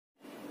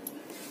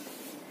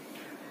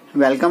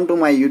Welcome to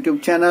my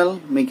YouTube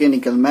channel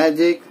Mechanical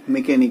Magic,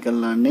 Mechanical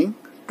Learning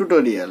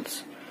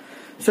Tutorials.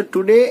 So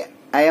today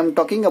I am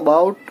talking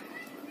about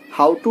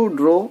how to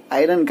draw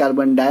iron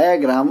carbon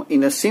diagram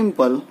in a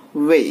simple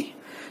way.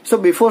 So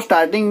before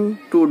starting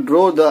to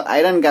draw the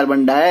iron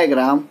carbon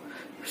diagram,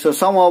 so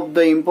some of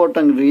the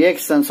important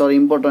reactions or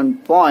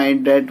important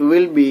point that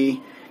will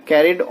be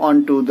carried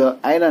onto the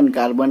iron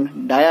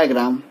carbon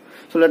diagram.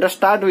 So let us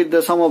start with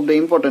some of the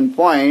important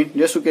point.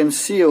 Just you can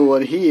see over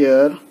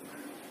here,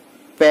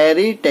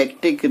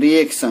 Peritectic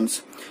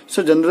reactions.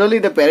 So generally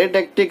the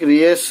peritectic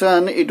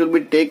reaction, it will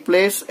be take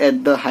place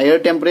at the higher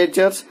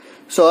temperatures,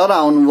 so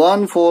around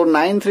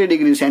 1493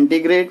 degrees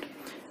centigrade,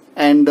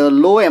 and the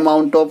low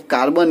amount of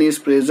carbon is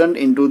present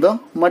into the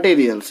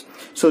materials,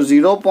 so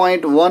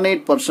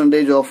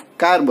 0.18% of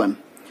carbon.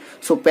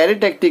 So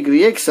peritectic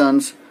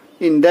reactions,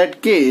 in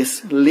that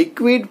case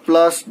liquid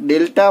plus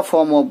delta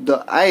form of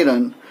the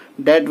iron,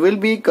 that will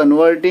be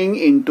converting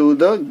into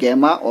the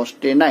gamma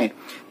austenite,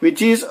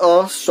 which is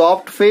a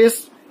soft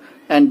phase,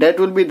 and that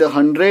will be the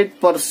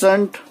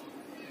 100%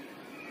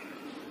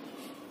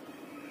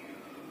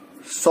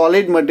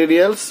 solid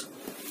materials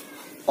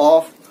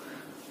of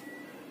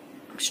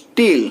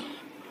steel.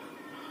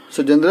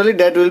 So generally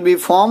that will be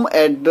formed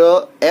at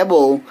the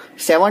above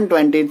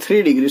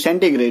 723 degrees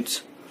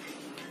centigrades.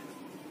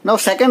 Now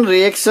second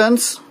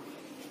reactions,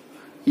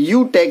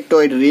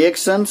 Eutectoid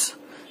reactions.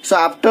 So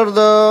after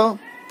the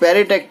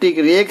peritectic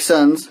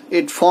reactions,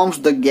 it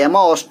forms the gamma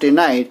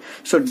austenite.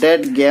 So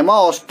that gamma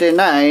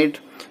austenite,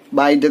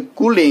 by the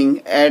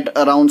cooling at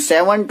around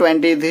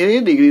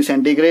 723 degrees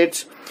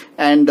centigrades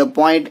and the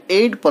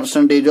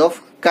 0.8%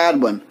 of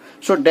carbon,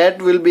 so that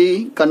will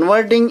be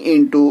converting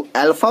into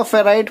alpha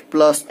ferrite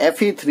plus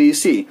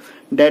Fe3C,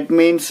 that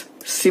means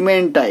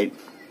cementite.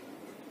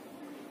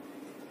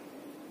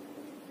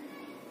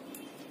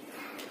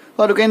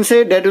 Or you can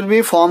say that will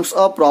be forms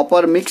a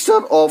proper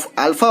mixture of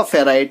alpha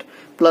ferrite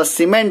plus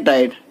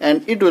cementite,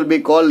 and it will be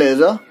called as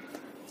a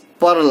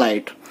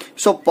perlite.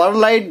 So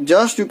perlite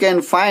just you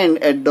can find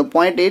at the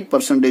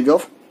 0.8%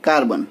 of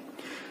carbon.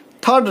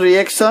 Third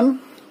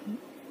reaction,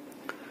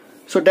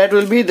 so that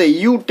will be the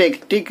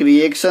eutectic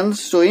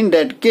reactions. So in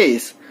that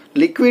case,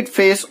 liquid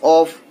phase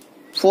of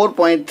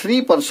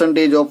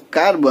 4.3% of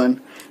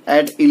carbon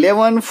at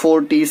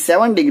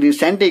 1147 degrees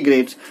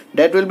centigrades,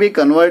 that will be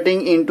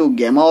converting into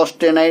gamma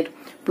austenite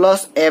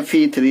plus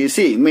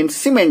Fe3C, means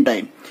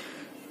cementite.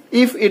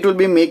 If it will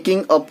be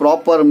making a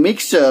proper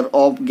mixture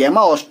of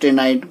gamma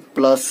austenite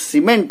plus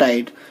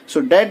cementite,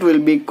 so that will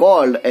be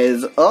called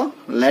as a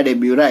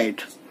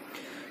lead-burite.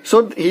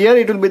 So here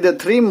it will be the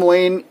three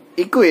main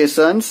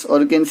equations,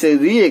 or you can say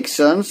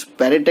reactions,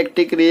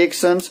 peritectic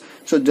reactions.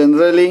 So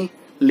generally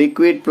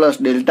liquid plus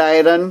delta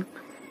iron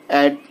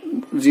at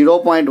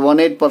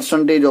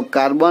 0.18% of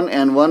carbon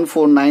and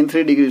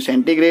 1493 degrees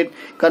centigrade,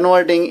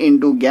 converting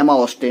into gamma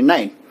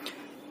austenite.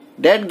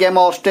 That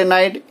gamma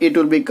austenite, it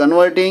will be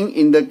converting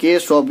in the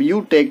case of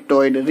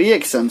eutectoid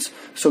reactions.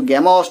 So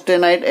gamma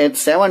austenite at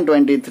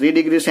 723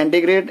 degrees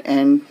centigrade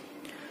and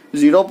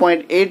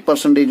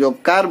 0.8%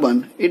 of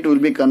carbon, it will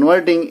be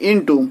converting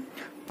into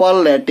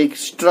perlitic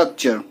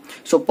structure.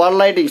 So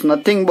perlite is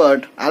nothing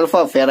but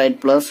alpha ferrite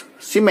plus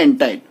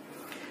cementite.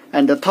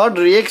 And the third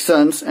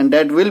reactions, and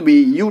that will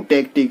be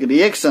eutectic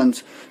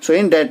reactions. So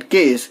in that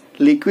case,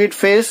 liquid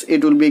phase,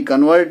 it will be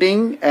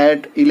converting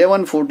at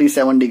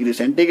 1147 degrees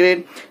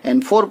centigrade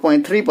and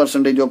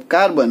 4.3% of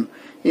carbon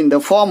in the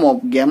form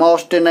of gamma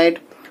austenite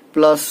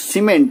plus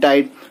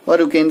cementite, or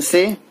you can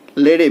say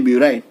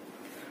lead-burite.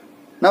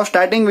 Now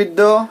starting with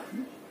the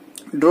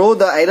draw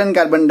the iron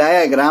carbon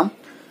diagram.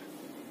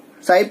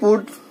 So I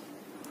put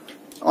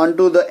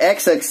onto the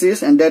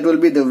x-axis, and that will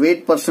be the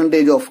weight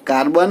percentage of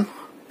carbon,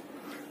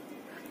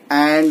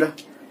 and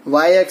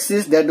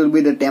y-axis, that will be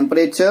the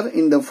temperature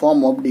in the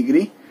form of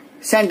degree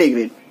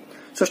centigrade.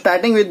 So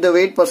starting with the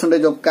weight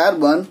percentage of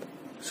carbon,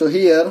 so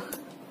here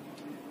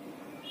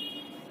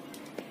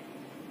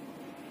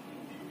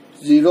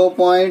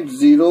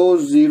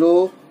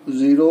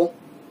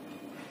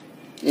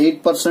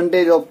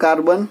 0.0008% of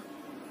carbon.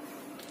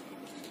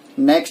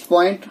 Next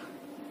point,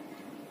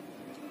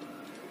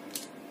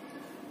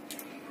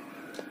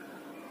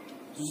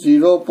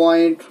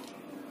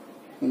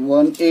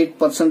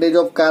 0.18%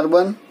 of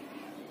carbon,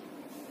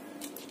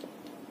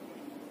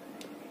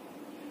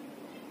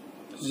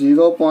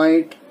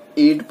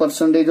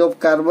 0.8% of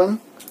carbon,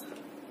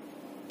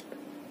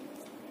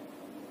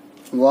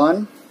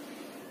 1,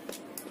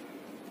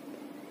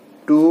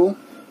 2,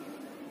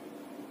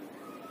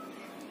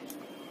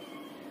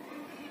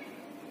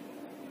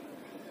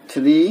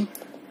 3,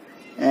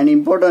 and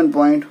important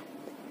point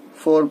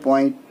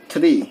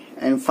 4.3,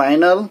 and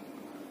final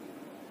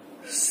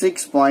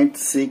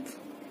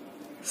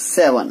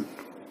 6.67.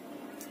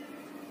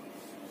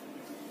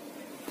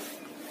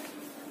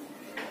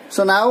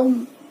 So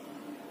now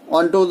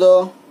onto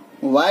the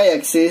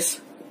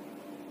y-axis,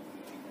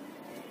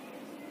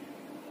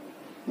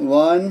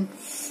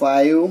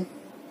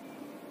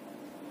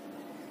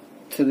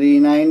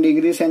 1539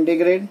 degrees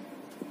centigrade,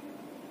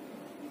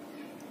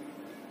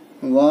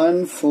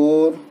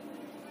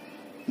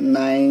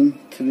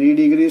 1493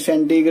 degrees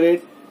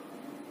centigrade.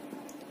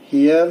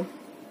 Here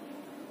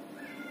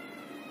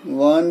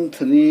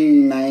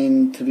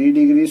 1393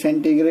 degrees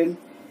centigrade.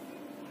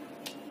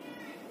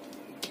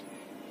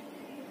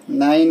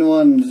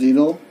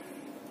 910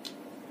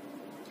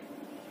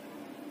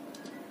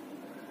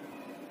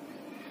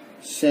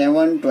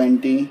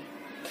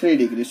 723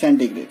 degrees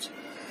centigrade.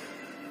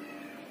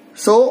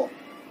 So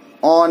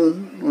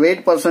on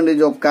weight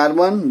percentage of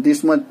carbon,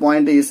 this much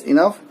point is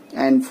enough,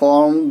 and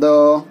from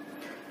the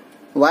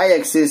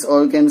y-axis,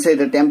 or you can say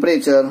the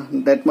temperature,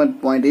 that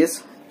much point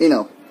is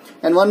enough.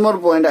 And one more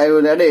point I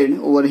will add it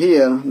over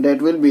here,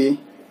 that will be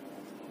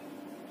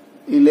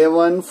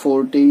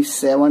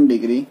 1147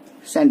 degree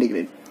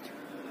centigrade.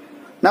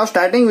 Now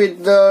starting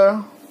with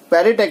the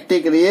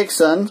peritectic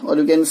reaction, or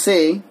you can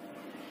say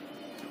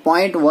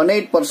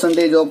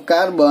 0.18% of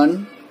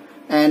carbon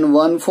and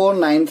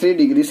 1493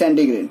 degree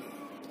centigrade.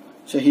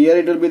 So here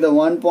it will be the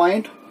 1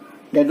 point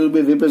that will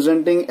be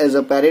representing as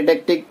a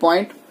peritectic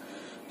point.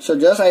 So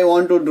just I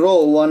want to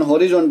draw one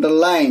horizontal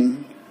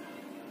line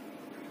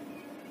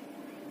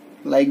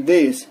like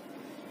this.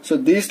 So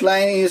this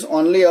line is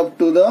only up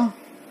to the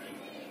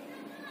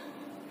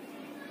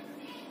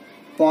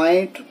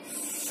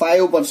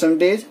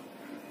 0.5%,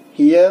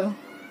 here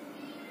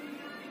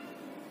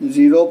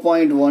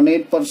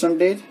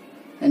 0.18%,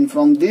 and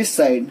from this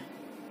side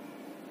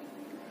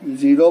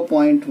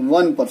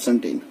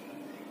 0.1%,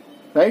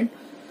 right?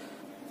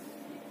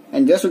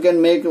 And just you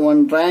can make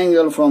one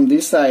triangle from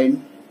this side.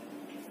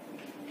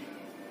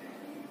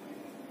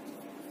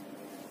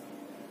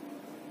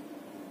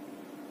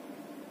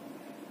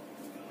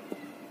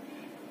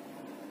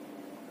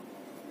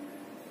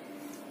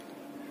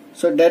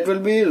 So that will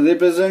be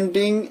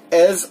representing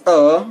as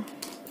a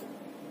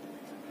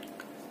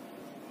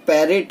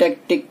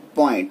peritectic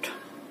point.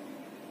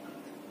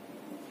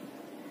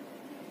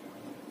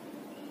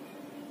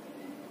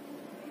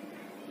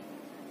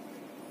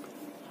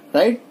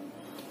 Right?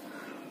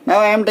 Now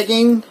I am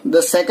taking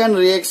the second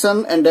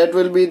reaction, and that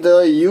will be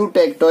the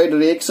Eutectoid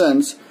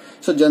reactions.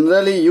 So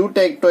generally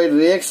Eutectoid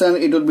reaction,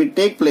 it will be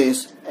take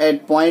place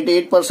at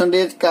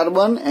 0.8%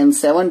 carbon and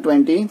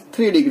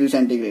 723 degrees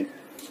centigrade.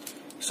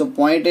 So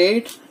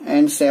 0.8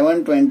 and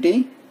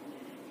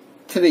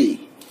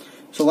 723.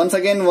 So once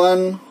again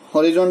one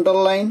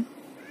horizontal line.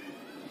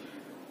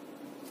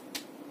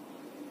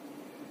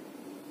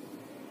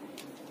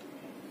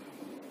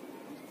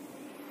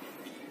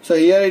 So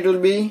here it will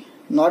be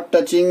not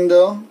touching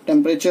the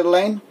temperature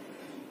line.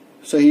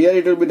 So here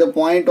it will be the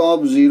point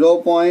of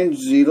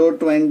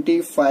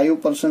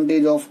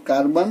 0.025% of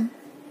carbon,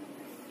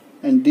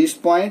 and this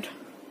point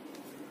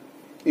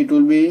it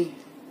will be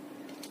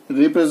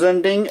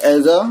representing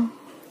as a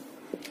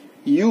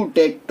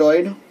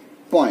Eutectoid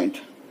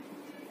point.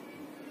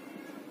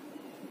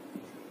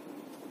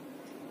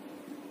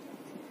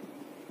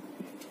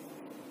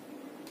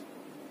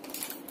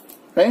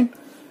 Right?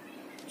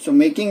 So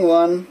making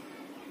one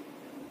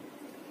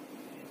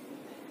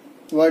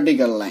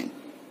vertical line,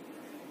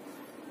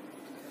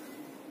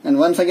 and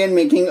once again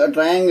making a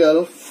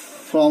triangle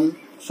from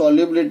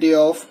solubility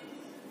of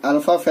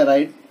alpha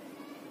ferrite.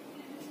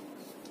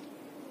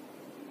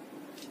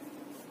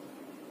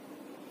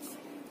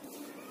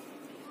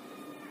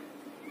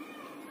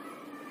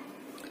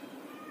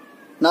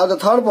 Now the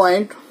third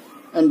point,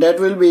 and that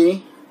will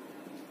be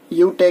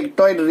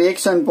Eutectoid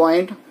reaction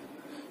point.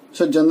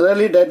 So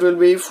generally that will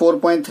be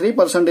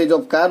 4.3%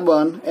 of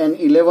carbon and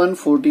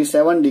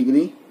 1147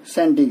 degree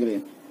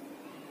centigrade.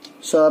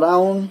 So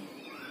around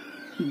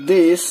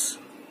this,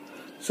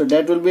 so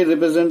that will be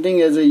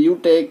representing as a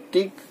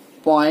eutectic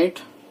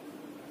point.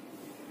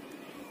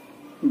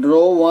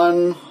 Draw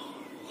one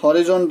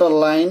horizontal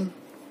line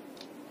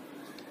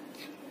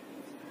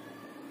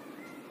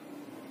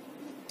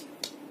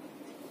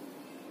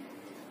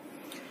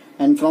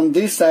and from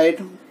this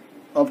side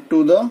up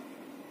to the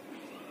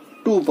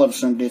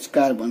 2%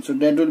 carbon. So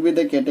that will be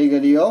the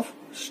category of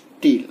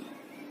steel.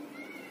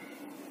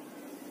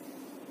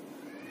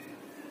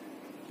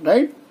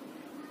 Right?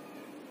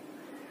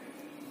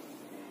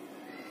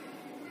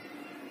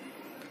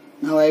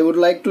 Now I would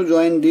like to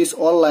join these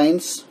all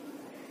lines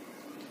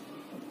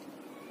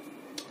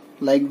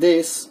like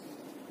this.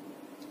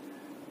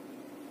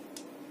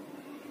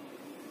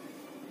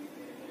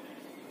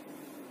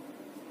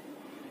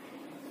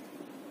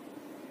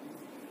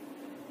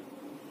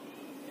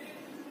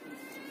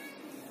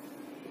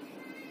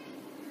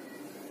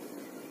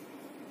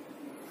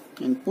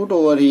 And put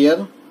over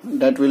here,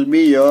 that will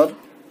be your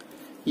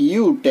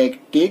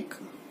eutectic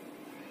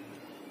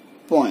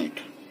point.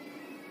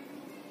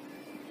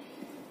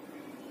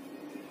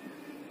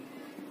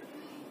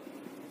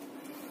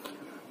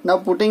 Now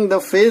putting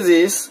the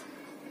phases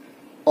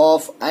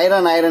of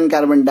iron-iron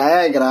carbon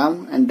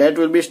diagram, and that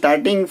will be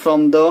starting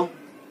from the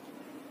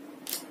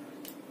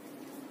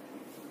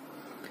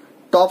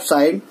top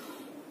side.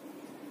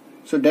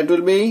 So that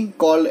will be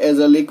called as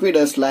a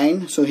liquidus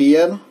line. So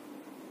here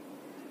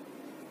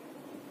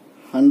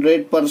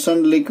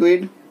 100%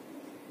 liquid,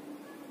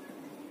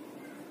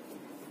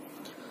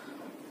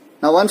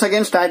 Now once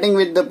again starting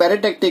with the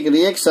peritectic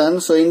reaction,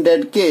 so in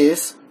that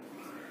case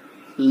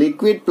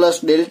liquid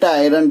plus delta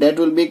iron, that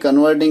will be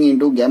converting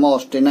into gamma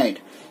austenite.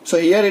 So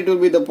here it will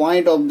be the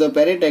point of the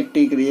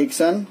peritectic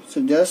reaction.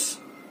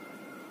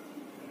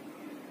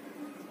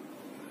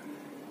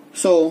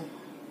 So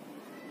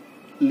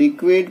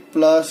liquid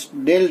plus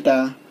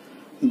delta,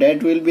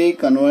 that will be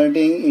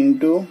converting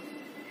into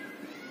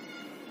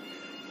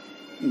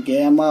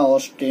gamma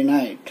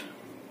austenite.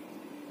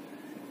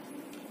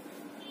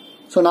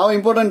 So now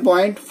important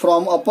point,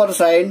 from upper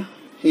side,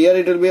 here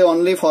it will be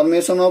only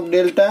formation of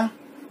delta,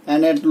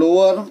 and at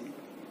lower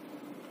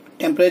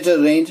temperature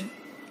range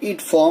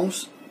it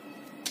forms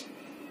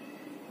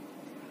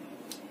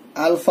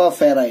alpha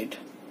ferrite,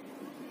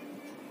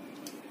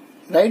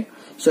 right?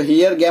 So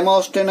here gamma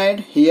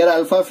austenite, here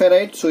alpha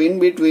ferrite, so in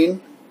between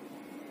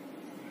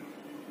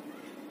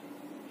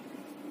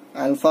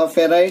alpha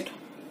ferrite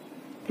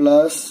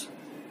plus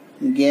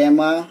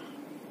gamma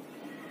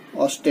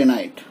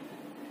austenite,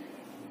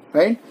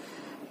 right?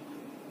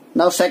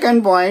 Now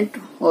second point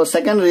or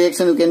second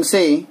reaction, you can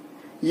say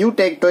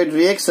Eutectoid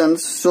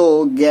reactions.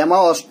 So gamma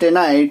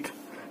austenite,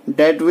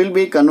 that will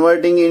be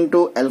converting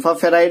into alpha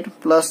ferrite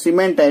plus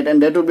cementite,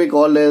 and that will be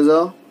called as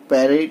a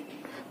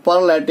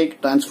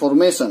Peritectic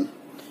transformation.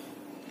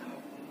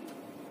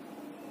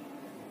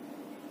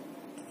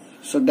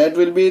 So that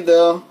will be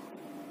the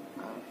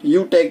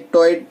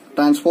Eutectoid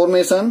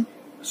transformation.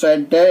 So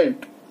at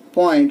that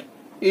point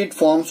it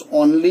forms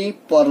only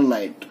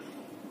pearlite.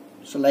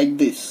 So like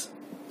this.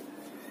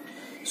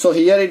 So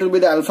here it will be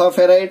the alpha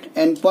ferrite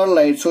and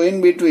pearlite. So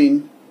in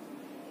between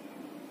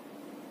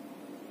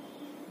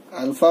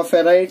alpha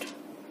ferrite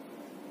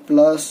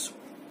plus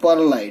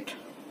pearlite.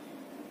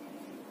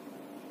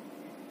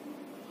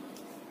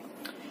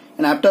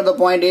 And after the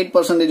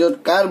 0.8%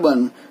 of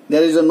carbon,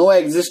 there is no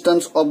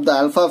existence of the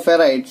alpha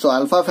ferrite. So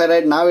alpha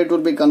ferrite, now it will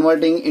be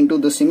converting into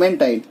the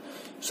cementite.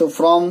 So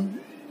from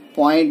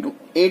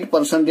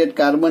 0.8%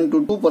 carbon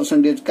to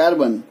 2%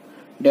 carbon,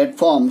 that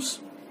forms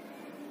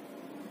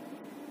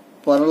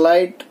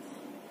pearlite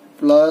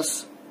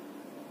plus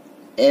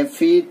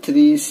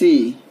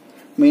Fe3C,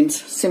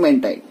 means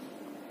cementite,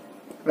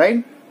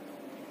 right?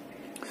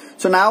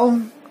 So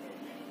now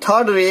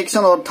third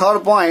reaction or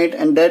third point,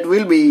 and that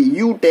will be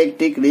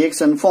eutectic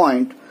reaction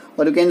point,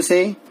 or you can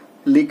say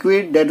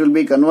liquid that will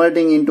be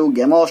converting into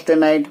gamma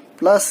austenite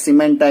plus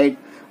cementite,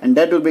 and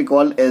that will be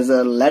called as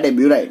a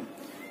ladeburite.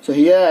 So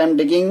here I am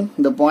taking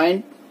the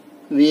point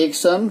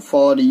reaction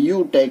for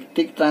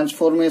eutectic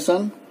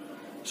transformation.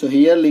 So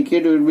here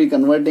liquid will be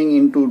converting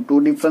into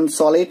two different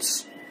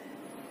solids.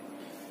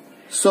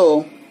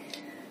 So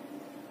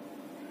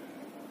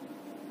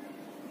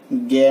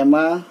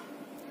gamma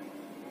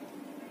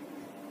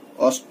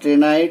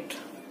austenite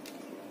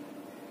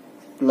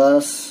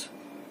plus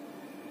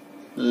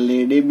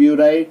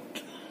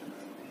ladeburite,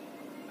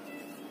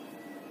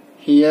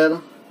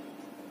 here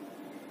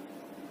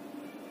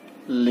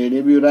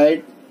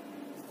ladeburite,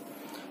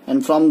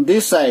 and from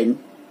this side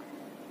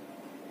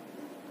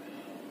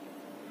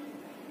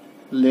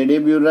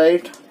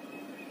ladeburite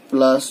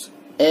plus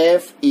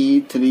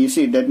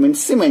Fe3C, that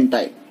means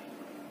cementite.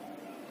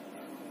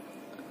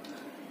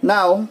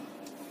 Now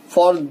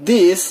for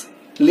this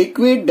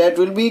liquid, that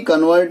will be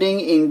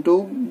converting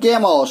into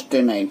gamma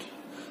austenite.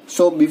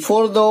 So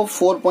before the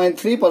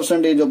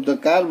 4.3% of the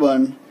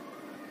carbon,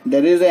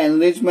 there is an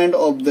enrichment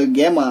of the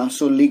gamma.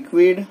 So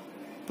liquid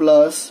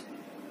plus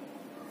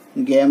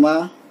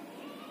gamma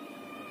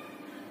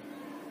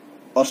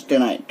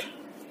austenite.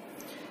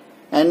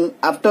 And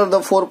after the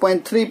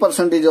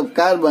 4.3% of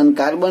carbon,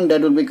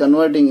 that will be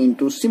converting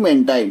into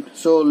cementite.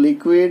 So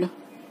liquid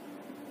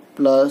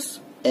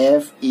plus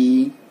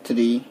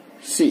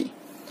Fe3C.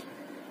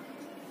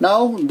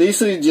 Now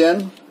this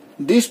region,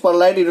 this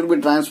pearlite, it will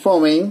be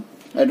transforming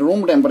at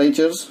room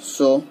temperatures.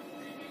 So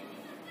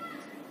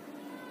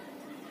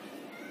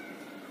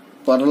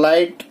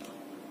pearlite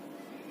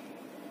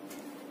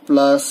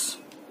plus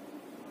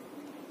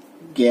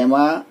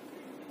gamma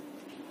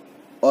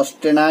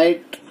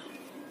austenite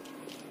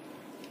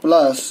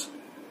plus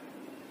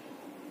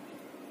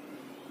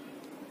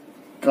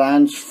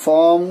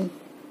transformed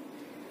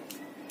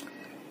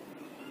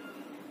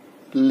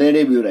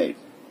ladeburite.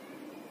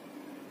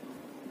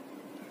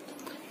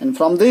 And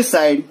from this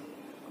side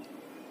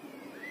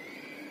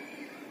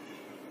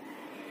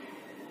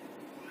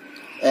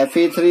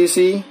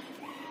Fe3C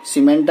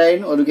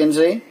cementite, or you can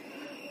say,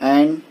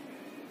 and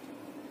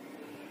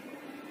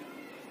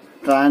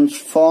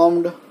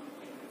transformed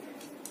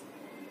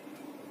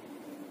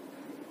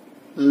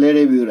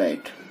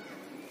ladeburite,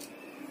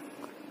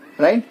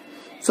 right?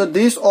 So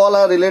these all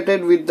are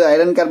related with the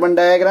iron carbon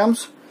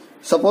diagrams.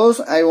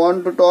 Suppose I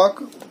want to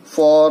talk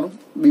for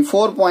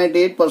before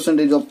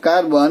 0.8% of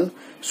carbon,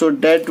 so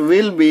that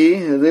will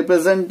be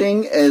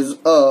representing as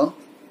a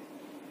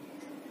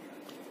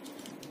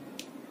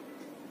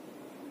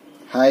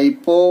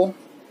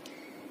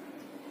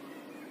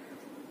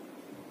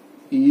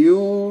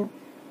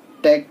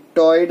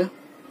Eutectoid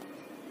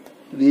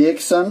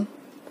reaction,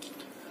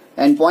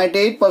 and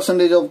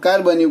 0.8% of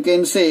carbon, you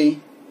can say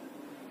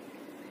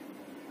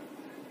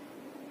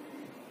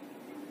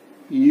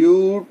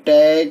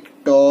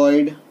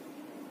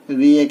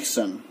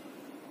reaction.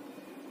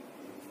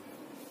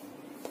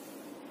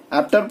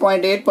 After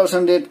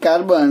 0.8%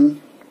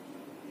 carbon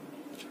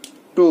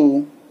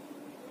to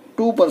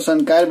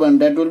 2% carbon,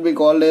 that will be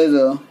called as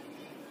a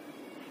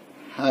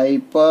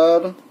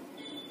hyper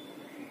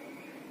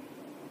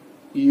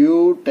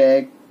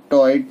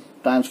Eutectoid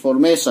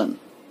transformation.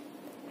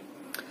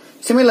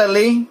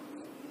 Similarly,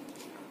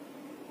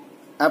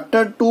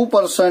 after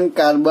 2%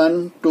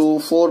 carbon to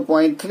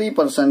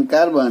 4.3%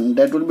 carbon,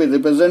 that will be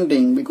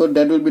representing, because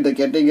that will be the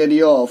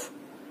category of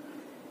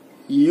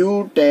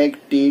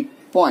eutectic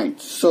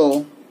points.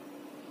 So,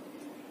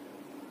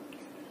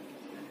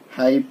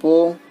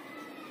 hypo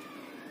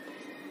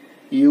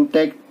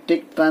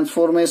eutectic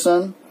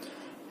transformation,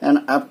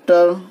 and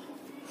after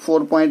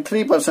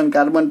 4.3%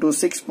 carbon to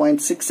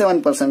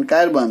 6.67%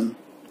 carbon,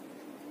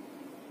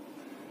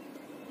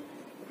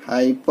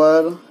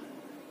 hyper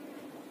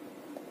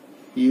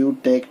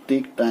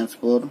Eutectic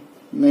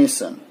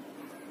transformation.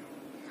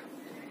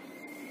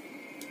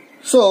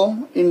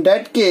 So in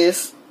that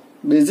case,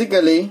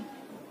 basically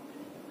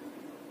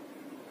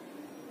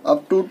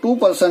up to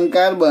 2%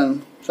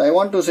 carbon, so I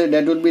want to say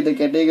that will be the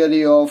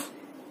category of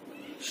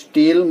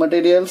steel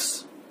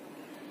materials,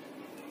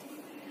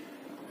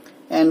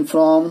 and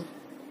from